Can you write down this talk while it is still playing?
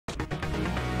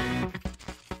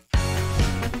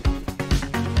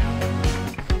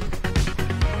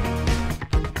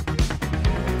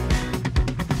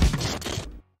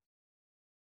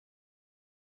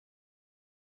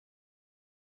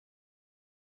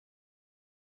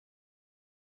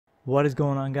What is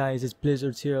going on, guys? It's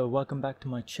Blizzards here. Welcome back to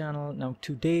my channel. Now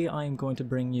today I am going to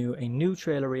bring you a new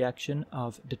trailer reaction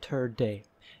of The Third Day.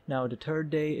 Now The Third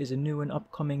Day is a new and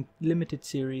upcoming limited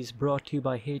series brought to you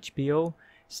by HBO,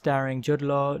 starring Jude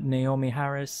Law, Naomi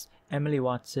Harris, Emily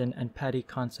Watson and Paddy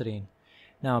Considine.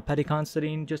 Now Paddy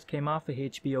Considine just came off a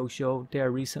HBO show there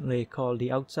recently called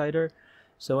The Outsider,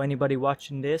 so anybody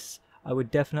watching this, I would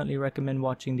definitely recommend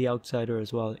watching The Outsider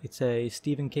as well. It's a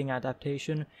Stephen King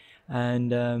adaptation,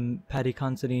 and Paddy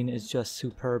Considine is just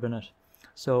superb in it.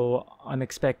 So I'm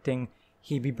expecting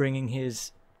he'll be bringing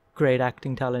his great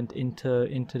acting talent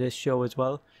into this show as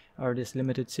well, or this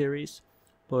limited series.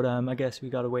 But I guess we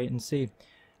gotta wait and see.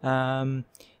 Now,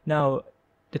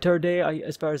 The Third Day,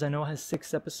 as far as I know, has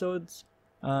 6 episodes.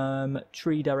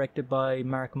 3 directed by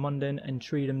Mark Munden and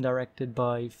 3 of them directed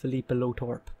by Philippa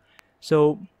Lothorpe.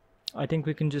 So I think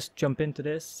we can just jump into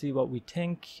this, see what we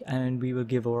think, and we will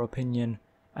give our opinion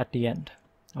at the end.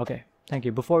 Okay, thank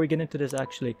you. Before we get into this,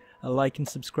 actually, a like and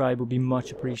subscribe would be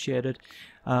much appreciated.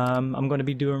 I'm going to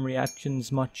be doing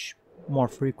reactions much more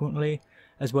frequently,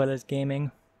 as well as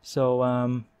gaming,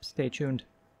 so stay tuned.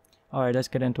 Alright, let's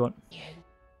get into it.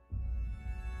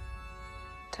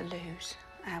 To lose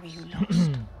how you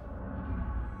lost.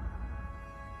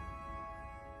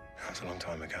 That's a long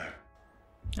time ago.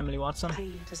 Emily Watson.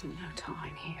 Pain doesn't know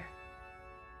time here.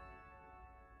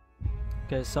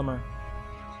 Okay, Summer.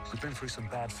 We've been through some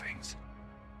bad things,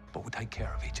 but we'll take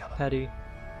care of each other. Paddy.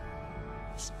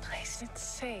 This place, it's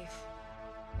safe.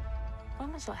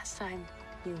 When was the last time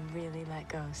you really let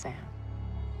go, Sam?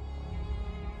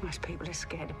 Most people are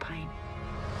scared of pain.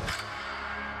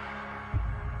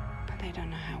 But they don't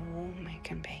know how warm it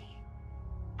can be.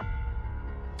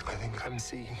 I think I'm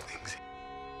seeing things.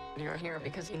 You're here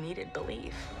because you needed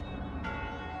belief.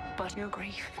 But your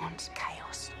grief wants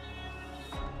chaos.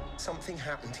 Something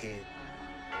happened here.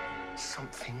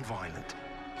 Something violent.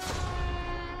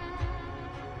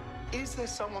 Is there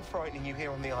someone frightening you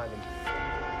here on the island?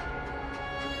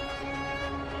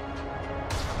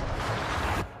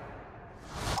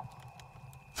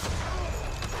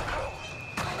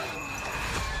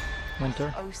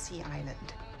 Winter. OC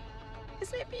Island.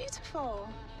 Isn't it beautiful?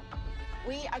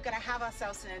 We are going to have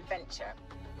ourselves an adventure.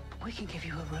 We can give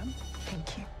you a room.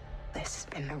 Thank you. This has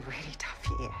been a really tough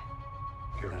year.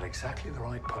 You're in exactly the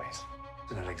right place,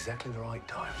 and at exactly the right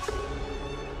time.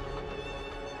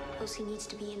 OC needs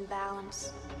to be in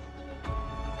balance.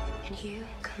 And you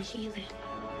can heal it.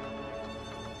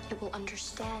 It will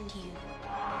understand you,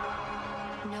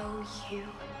 know you.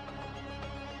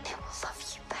 It will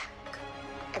love you back.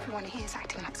 Everyone here is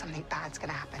acting like something bad's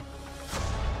gonna happen.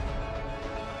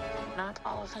 Not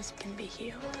all of us can be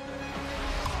healed.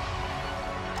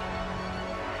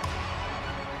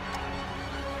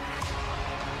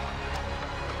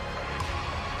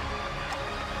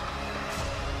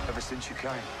 Ever since you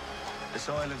came, this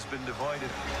island's been divided.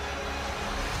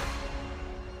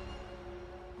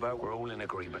 But we're all in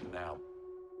agreement now.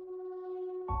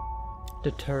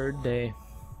 The Third Day.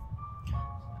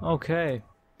 Okay.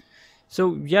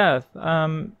 So yeah,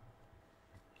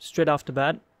 straight off the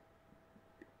bat,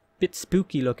 bit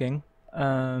spooky looking.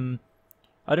 I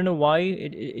don't know why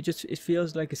it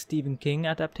feels like a Stephen King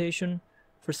adaptation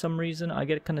for some reason. I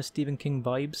get kind of Stephen King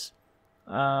vibes.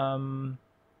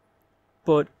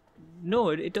 But no,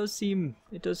 it does seem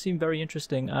very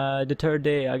interesting. The Third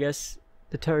Day, I guess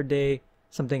the third day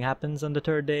something happens on the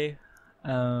third day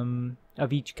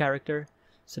of each character.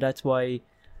 So that's why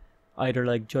either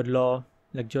like Jude Law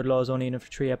is only in it for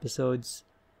 3 episodes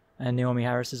and Naomi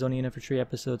Harris is only in it for 3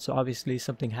 episodes, so obviously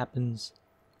something happens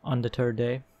on the third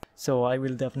day. So I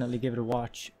will definitely give it a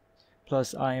watch.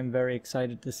 Plus I am very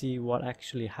excited to see what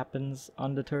actually happens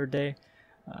on the third day.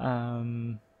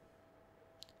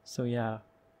 So yeah,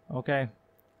 okay.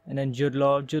 And then Jude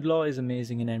Law is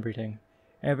amazing in everything.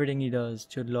 Everything he does,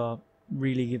 Jude Law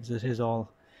really gives it his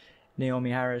all.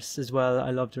 Naomi Harris as well,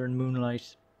 I loved her in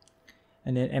Moonlight.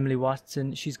 And then Emily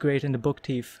Watson, she's great in The Book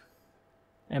Thief.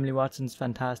 Emily Watson's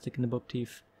fantastic in The Book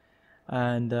Thief.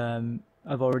 And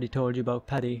I've already told you about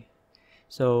Paddy.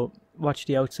 So watch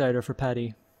The Outsider for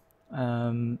Paddy.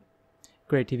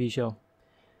 Great TV show.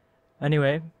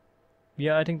 Anyway,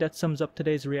 yeah, I think that sums up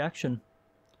today's reaction.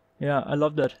 Yeah, I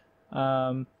loved it.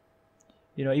 You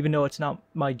know, even though it's not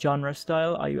my genre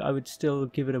style, I would still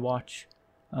give it a watch.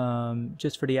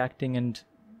 Just for the acting and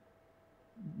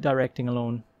directing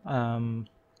alone.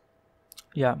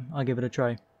 Yeah, I'll give it a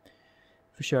try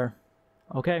for sure.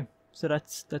 Okay, so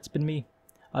that's been me.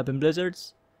 I've been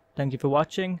Blizzards. Thank you for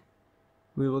watching.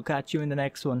 We will catch you in the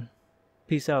next one.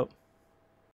 Peace out.